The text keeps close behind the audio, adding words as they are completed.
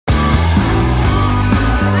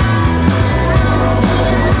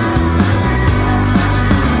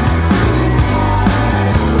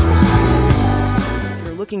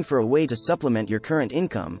Looking for a way to supplement your current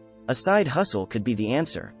income? A side hustle could be the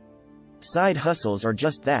answer. Side hustles are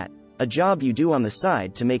just that, a job you do on the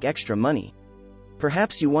side to make extra money.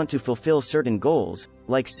 Perhaps you want to fulfill certain goals,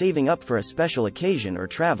 like saving up for a special occasion or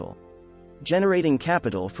travel, generating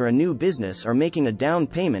capital for a new business, or making a down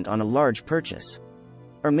payment on a large purchase.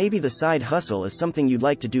 Or maybe the side hustle is something you'd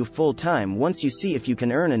like to do full-time once you see if you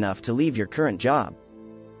can earn enough to leave your current job.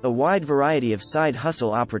 A wide variety of side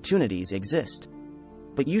hustle opportunities exist,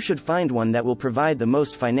 but you should find one that will provide the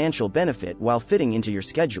most financial benefit while fitting into your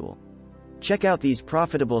schedule. Check out these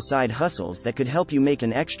profitable side hustles that could help you make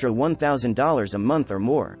an extra $1,000 a month or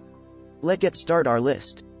more. Let's get started our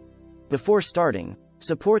list. Before starting,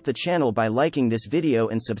 support the channel by liking this video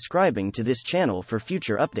and subscribing to this channel for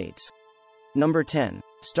future updates. Number 10.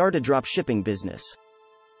 Start a dropshipping business.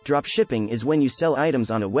 Dropshipping is when you sell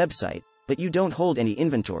items on a website, but you don't hold any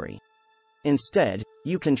inventory. Instead,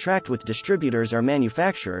 you contract with distributors or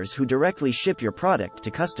manufacturers who directly ship your product to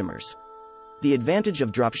customers. The advantage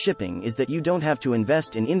of dropshipping is that you don't have to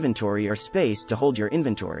invest in inventory or space to hold your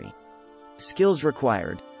inventory. Skills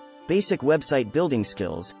required. Basic website building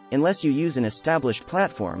skills, unless you use an established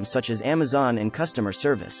platform such as Amazon and customer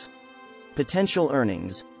service. Potential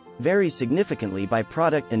earnings. Varies significantly by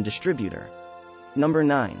product and distributor. Number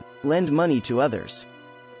 9. Lend money to others.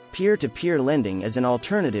 Peer-to-peer lending is an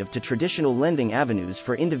alternative to traditional lending avenues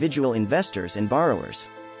for individual investors and borrowers.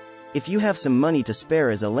 If you have some money to spare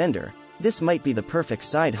as a lender, this might be the perfect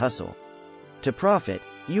side hustle. To profit,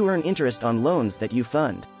 you earn interest on loans that you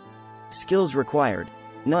fund. Skills required.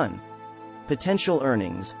 None. Potential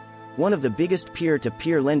earnings. One of the biggest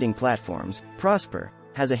peer-to-peer lending platforms, Prosper,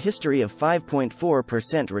 has a history of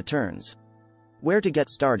 5.4% returns. Where to get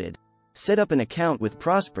started? Set up an account with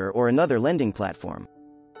Prosper or another lending platform.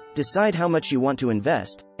 Decide how much you want to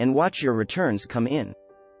invest, and watch your returns come in.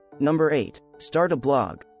 Number 8. Start a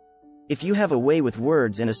blog. If you have a way with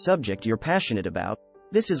words and a subject you're passionate about,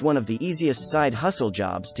 this is one of the easiest side hustle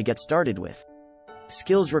jobs to get started with.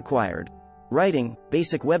 Skills required. Writing,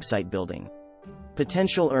 basic website building.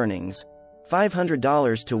 Potential earnings.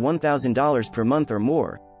 $500 to $1,000 per month or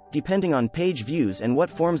more, depending on page views and what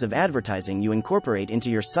forms of advertising you incorporate into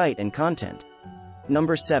your site and content.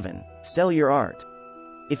 Number 7. Sell your art.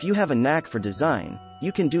 If you have a knack for design,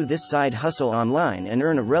 you can do this side hustle online and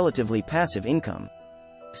earn a relatively passive income.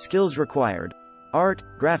 Skills required. Art,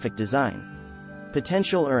 graphic design.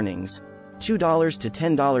 Potential earnings. $2 to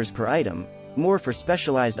 $10 per item, more for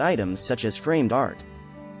specialized items such as framed art.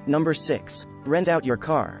 Number 6. Rent out your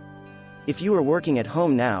car. If you are working at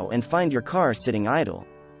home now and find your car sitting idle,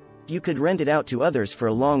 you could rent it out to others for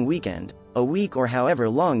a long weekend, a week, or however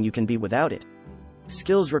long you can be without it.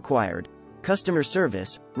 Skills required. Customer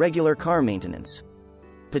service, regular car maintenance.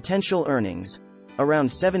 Potential earnings. Around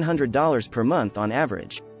 $700 per month on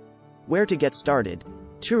average. Where to get started?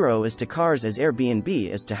 Turo is to cars as Airbnb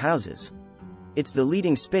is to houses. It's the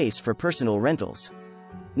leading space for personal rentals.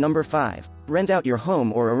 Number 5. Rent out your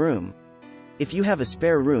home or a room. If you have a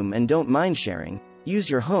spare room and don't mind sharing, use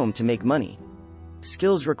your home to make money.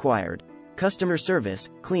 Skills required. Customer service,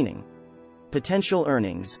 cleaning. Potential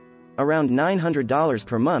earnings. Around $900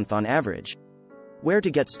 per month on average. Where to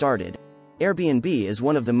get started? Airbnb is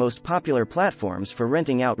one of the most popular platforms for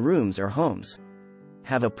renting out rooms or homes.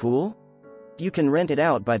 Have a pool? You can rent it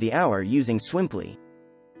out by the hour using Swimply.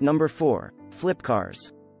 Number 4. Flip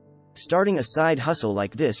cars. Starting a side hustle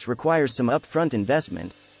like this requires some upfront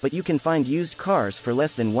investment, but you can find used cars for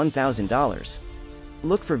less than $1,000.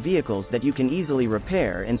 Look for vehicles that you can easily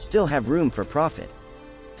repair and still have room for profit.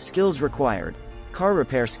 Skills required. Car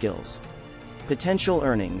repair skills. Potential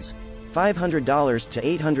earnings. $500 to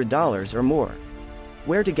 $800 or more.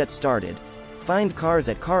 Where to get started? Find cars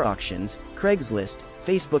at car auctions, Craigslist,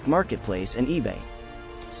 Facebook Marketplace, and eBay.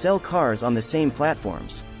 Sell cars on the same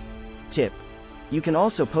platforms. Tip. You can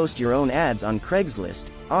also post your own ads on Craigslist,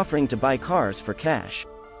 offering to buy cars for cash.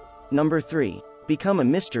 Number 3. Become a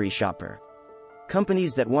mystery shopper.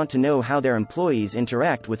 Companies that want to know how their employees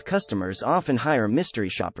interact with customers often hire mystery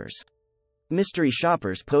shoppers. Mystery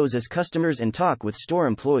shoppers pose as customers and talk with store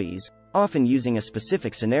employees, often using a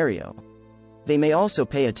specific scenario. They may also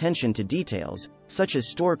pay attention to details, such as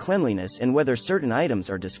store cleanliness and whether certain items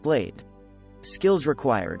are displayed. Skills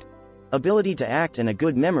required. Ability to act and a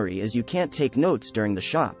good memory as you can't take notes during the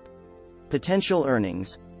shop. Potential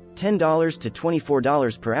earnings. $10 to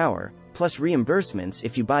 $24 per hour, plus reimbursements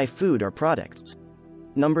if you buy food or products.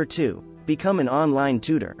 Number 2. Become an online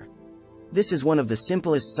tutor. This is one of the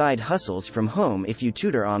simplest side hustles from home if you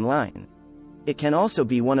tutor online. It can also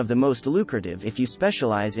be one of the most lucrative if you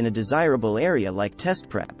specialize in a desirable area like test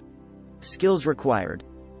prep. Skills required.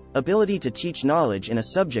 Ability to teach knowledge in a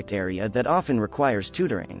subject area that often requires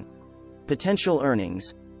tutoring. Potential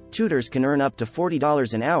earnings. Tutors can earn up to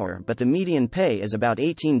 $40 an hour, but the median pay is about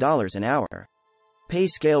 $18 an hour. Pay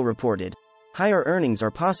scale reported. Higher earnings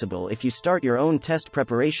are possible if you start your own test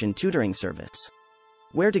preparation tutoring service.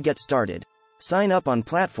 Where to get started? Sign up on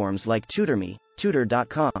platforms like TutorMe,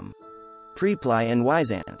 Tutor.com, Preply and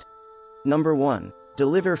Wyzant. Number 1.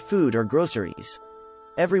 Deliver food or groceries.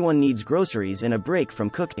 Everyone needs groceries and a break from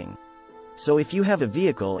cooking. So if you have a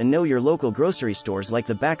vehicle and know your local grocery stores like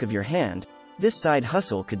the back of your hand, this side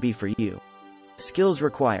hustle could be for you. Skills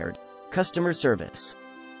required. Customer service.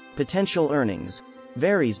 Potential earnings.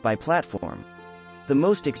 Varies by platform. The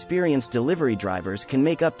most experienced delivery drivers can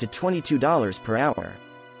make up to $22 per hour.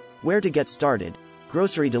 Where to get started?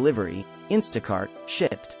 Grocery delivery, Instacart,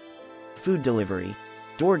 Shipt. Food delivery,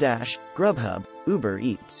 DoorDash, Grubhub, Uber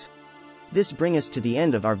Eats. This brings us to the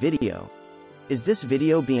end of our video. Is this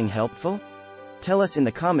video being helpful? Tell us in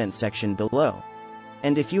the comment section below.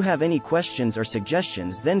 And if you have any questions or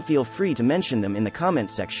suggestions, then feel free to mention them in the comment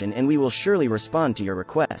section and we will surely respond to your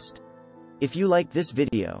request. If you like this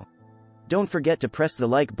video, don't forget to press the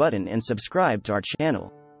like button and subscribe to our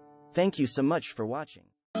channel. Thank you so much for watching.